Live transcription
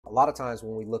A lot of times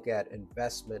when we look at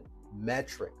investment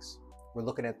metrics, we're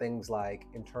looking at things like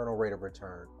internal rate of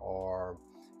return or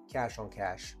cash on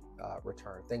cash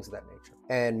return, things of that nature.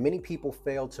 And many people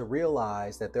fail to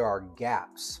realize that there are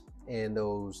gaps in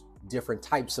those different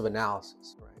types of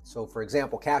analysis, right? So for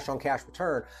example, cash on cash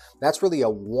return, that's really a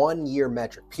 1-year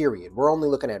metric, period. We're only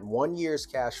looking at 1 year's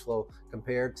cash flow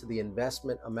compared to the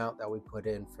investment amount that we put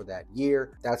in for that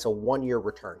year. That's a 1-year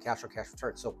return, cash on cash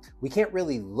return. So we can't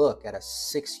really look at a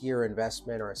 6-year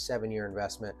investment or a 7-year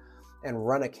investment and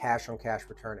run a cash on cash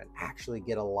return and actually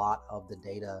get a lot of the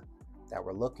data that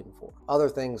we're looking for. Other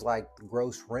things like the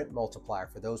gross rent multiplier,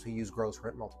 for those who use gross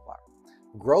rent multiplier.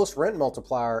 Gross rent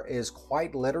multiplier is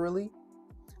quite literally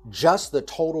just the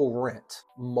total rent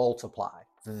multiplied.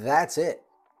 That's it.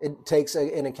 It takes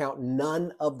into account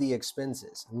none of the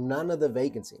expenses, none of the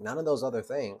vacancy, none of those other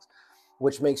things,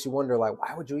 which makes you wonder, like,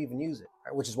 why would you even use it?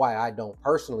 Right? Which is why I don't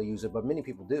personally use it, but many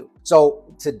people do. So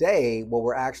today, what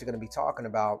we're actually going to be talking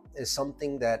about is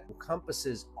something that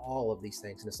encompasses all of these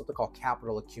things, and it's something called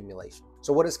capital accumulation.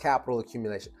 So what is capital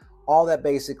accumulation? All that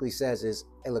basically says is,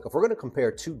 hey, look, if we're going to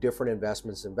compare two different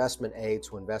investments, investment A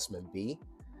to investment B,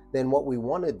 then what we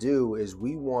want to do is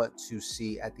we want to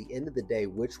see at the end of the day,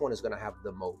 which one is going to have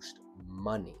the most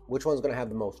money, which one's going to have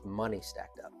the most money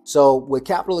stacked up. So with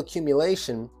capital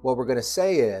accumulation, what we're going to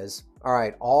say is, all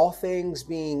right, all things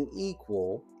being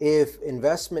equal, if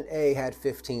investment A had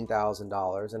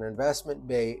 $15,000 and investment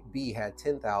B had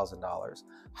 $10,000,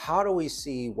 how do we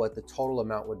see what the total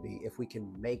amount would be if we can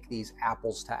make these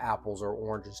apples to apples or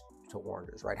oranges to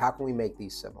oranges, right? How can we make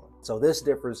these similar? So this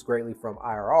differs greatly from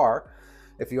IRR.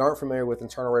 If you aren't familiar with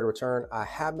internal rate of return, I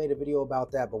have made a video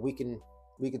about that, but we can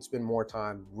spend more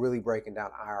time really breaking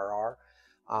down IRR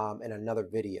in another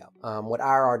video. What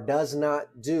IRR does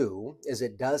not do is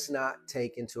it does not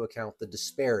take into account the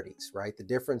disparities, right? The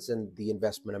difference in the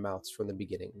investment amounts from the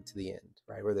beginning to the end,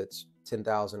 right? Whether it's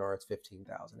 10,000 or it's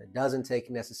 15,000. It doesn't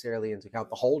take necessarily into account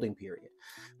the holding period.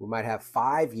 We might have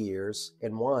 5 years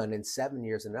in one and 7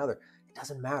 years in another. It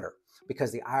doesn't matter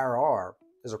because the IRR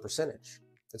is a percentage.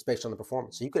 It's based on the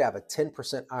performance. So you could have a 10%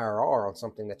 IRR on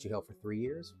something that you held for 3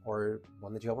 years or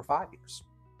one that you held for 5 years.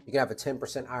 You can have a 10%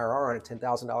 IRR on a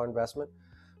 $10,000 investment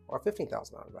or a $15,000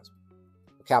 investment.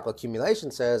 Capital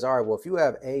accumulation says, all right, well, if you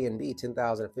have A and B,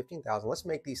 10,000 and 15,000, let's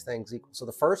make these things equal. So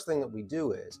the first thing that we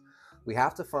do is we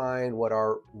have to find what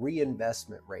our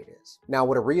reinvestment rate is. Now,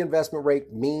 what a reinvestment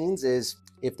rate means is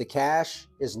if the cash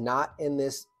is not in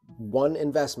this one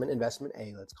investment, investment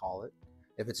A, let's call it,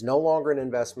 if it's no longer an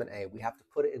investment A, we have to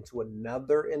put it into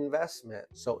another investment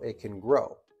so it can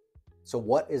grow. So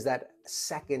what is that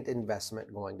second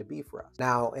investment going to be for us?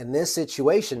 Now, in this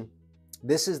situation,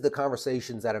 this is the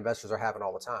conversations that investors are having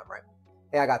all the time, right?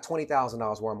 Hey, I got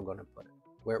 $20,000, where am I going to put it?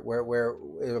 Where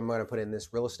am I going to put in this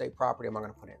real estate property? Am I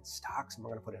going to put it in stocks? Am I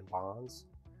going to put it in bonds?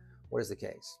 What is the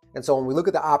case? And so when we look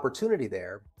at the opportunity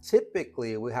there,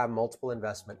 typically we have multiple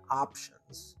investment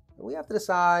options. We have to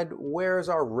decide where's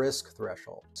our risk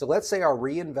threshold. So let's say our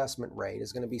reinvestment rate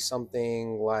is going to be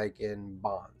something like in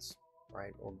bonds,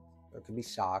 right? Or it could be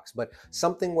stocks, but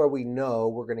something where we know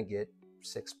we're going to get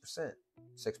 6%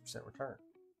 return.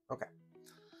 Okay.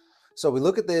 So we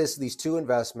look at these two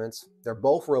investments. They're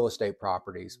both real estate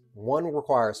properties. One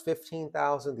requires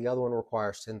 $15,000, the other one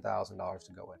requires $10,000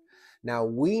 to go in. Now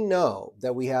we know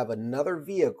that we have another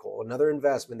vehicle, another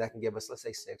investment that can give us, let's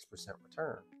say, 6%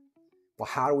 return. Well,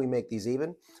 how do we make these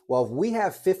even? Well, if we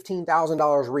have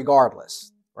 $15,000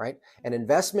 regardless, right? And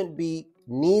investment B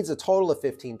needs a total of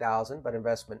 $15,000, but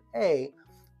investment A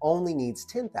only needs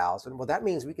 $10,000. Well, that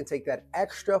means we can take that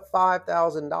extra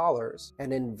 $5,000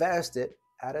 and invest it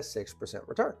at a 6%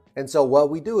 return. And so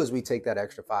what we do is we take that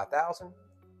extra $5,000,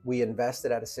 we invest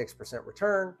it at a 6%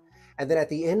 return. And then at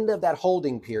the end of that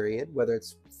holding period, whether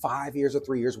it's 5 years or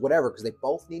 3 years, whatever, because they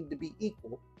both need to be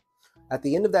equal, at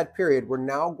the end of that period, we're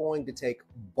now going to take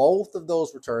both of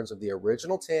those returns of the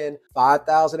original 10,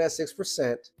 5,000 at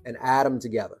 6%, and add them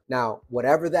together. Now,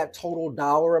 whatever that total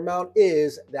dollar amount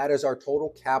is, that is our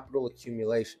total capital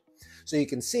accumulation. So you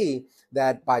can see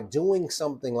that by doing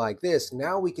something like this,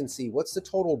 now we can see what's the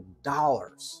total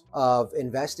dollars of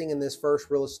investing in this first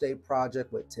real estate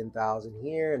project with 10,000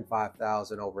 here and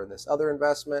 5,000 over in this other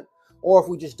investment. Or if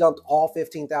we just dumped all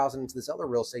 15,000 into this other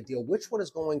real estate deal, which one is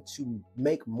going to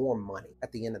make more money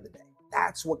at the end of the day?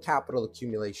 That's what capital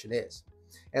accumulation is.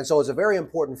 And so it's a very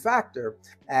important factor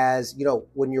as, you know,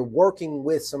 when you're working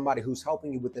with somebody who's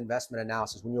helping you with investment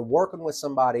analysis, when you're working with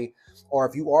somebody, or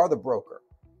if you are the broker,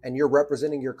 and you're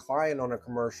representing your client on a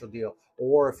commercial deal,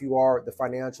 or if you are the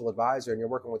financial advisor and you're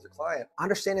working with your client,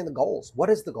 understanding the goals. What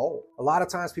is the goal? A lot of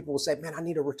times people will say, man, I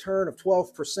need a return of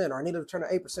 12% or I need a return of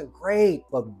 8%. Great,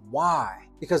 but why?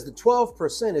 Because the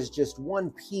 12% is just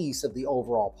one piece of the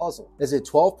overall puzzle. Is it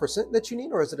 12% that you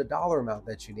need, or is it a dollar amount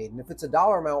that you need? And if it's a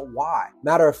dollar amount, why?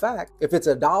 Matter of fact, if it's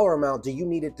a dollar amount, do you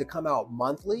need it to come out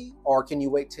monthly, or can you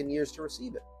wait 10 years to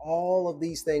receive it? All of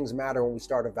these things matter when we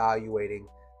start evaluating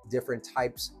different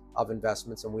types of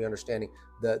investments and we understanding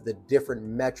the different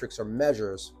metrics or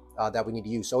measures that we need to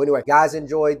use. So anyway, guys,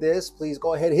 enjoyed this. Please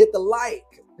go ahead and hit the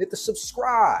like, hit the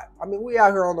subscribe. I mean, we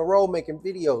out here on the road making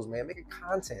videos, man, making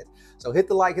content. So hit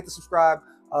the like, hit the subscribe.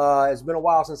 It's been a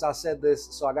while since I said this,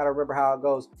 so I got to remember how it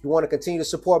goes. If you want to continue to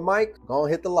support Mike, go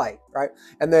and hit the like, right?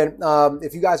 And then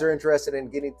if you guys are interested in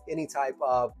getting any type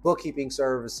of bookkeeping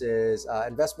services,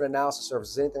 investment analysis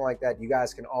services, anything like that, you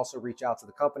guys can also reach out to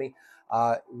the company.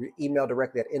 Email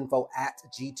directly at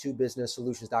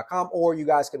info@g2businesssolutions.com, or you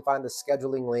guys can find the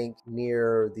scheduling link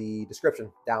near the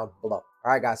description down below.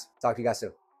 All right, guys, talk to you guys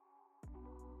soon.